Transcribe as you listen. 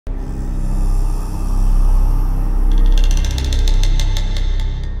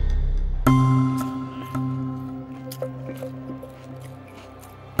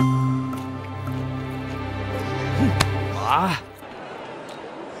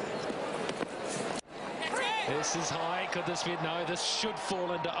This is high. Could this be? No, this should fall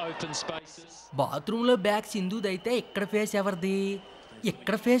into open spaces. Bathroom లో bag సింధుదైతే ఇక్కడ face ఎవరిది?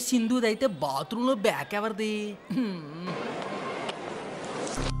 ఇక్కడ face సింధుదైతే bathroom లో bag ఎవరిది?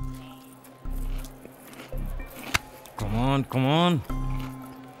 Come on.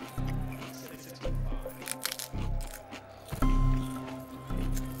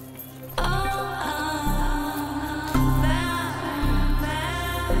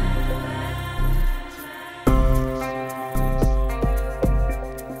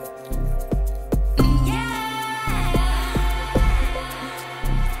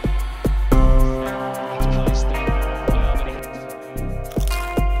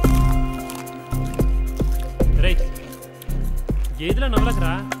 ఏదిలా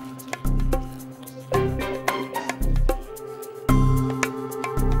నవ్వలకరా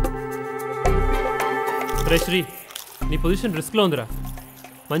Shri నీ పొజిషన్ రిస్క్లో ఉందిరా.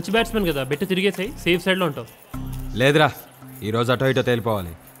 మంచి బ్యాట్స్మెన్ కదా, బెట్టు తిరిగేసాయి, సేఫ్ సైడ్లో ఉంటావు. లేదురా, ఈరోజు అటో ఇటో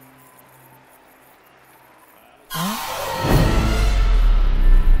తేలిపోవాలి.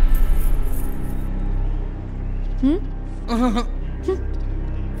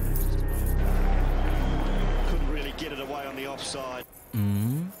 Offside.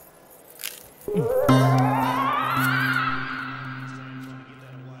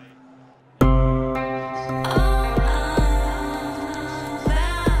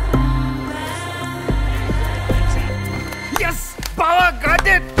 Yes! Power! Got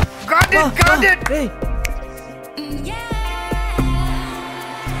it! Hey.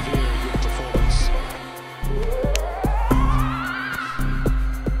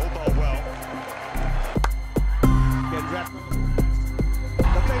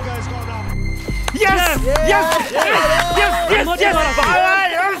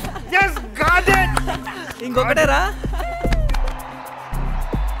 Yes! Got it! ఇంకొకటే రా.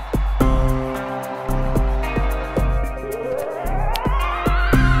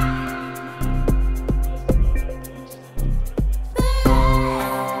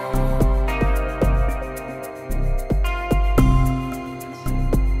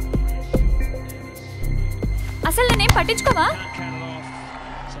 అసలు నేనేం పట్టించుకోవా?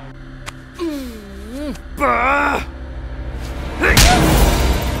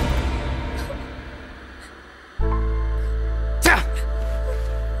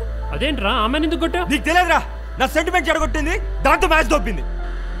 అదేంట్రా ఆమె ఎందుకు కొట్టా? నీకు తెలియదురా, నా సెంటిమెంట్ చెడగొట్టింది, దాంతో match దొబ్బింది.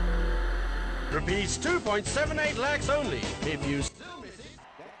 ₹2.78 lakhs only. If you still miss it,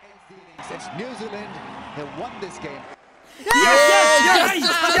 since New Zealand have won this game.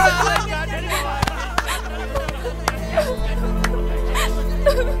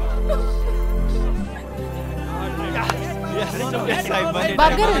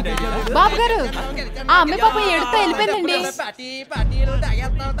 బాబు గారు ఆ అమ్మాయి పాప ఎడుతా వెళ్ళిపోయిందండి.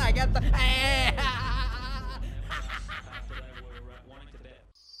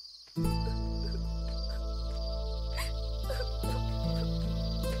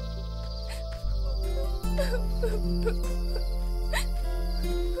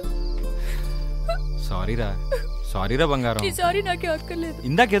 సారీరా బంగారం.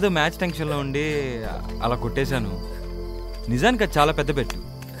 ఇందాకేదో మ్యాచ్ టెన్షన్లో ఉండి అలా కొట్టేశాను. నిజానికి అది చాలా పెద్ద పెట్టు.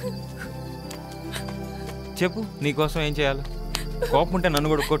 చెప్పు, నీకోసం ఏం చేయాలి? కోపం ఉంటే నన్ను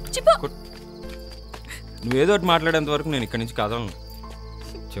కూడా కొట్టు. నువ్వేదో ఒకటి మాట్లాడేంత వరకు నేను ఇక్కడి నుంచి కదలను.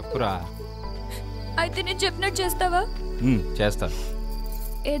 చెప్పురా. అయితే నేను చెప్పినట్టు చేస్తావా? చేస్తా.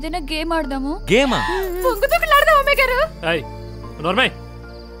 ఏదైనా గేమ్ ఆడదాము. గేమా? పొంగుతోకులాడదాం అమ్మాయి గారు. నార్మల్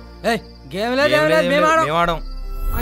గేమ్ లేదు, మేము ఆడం.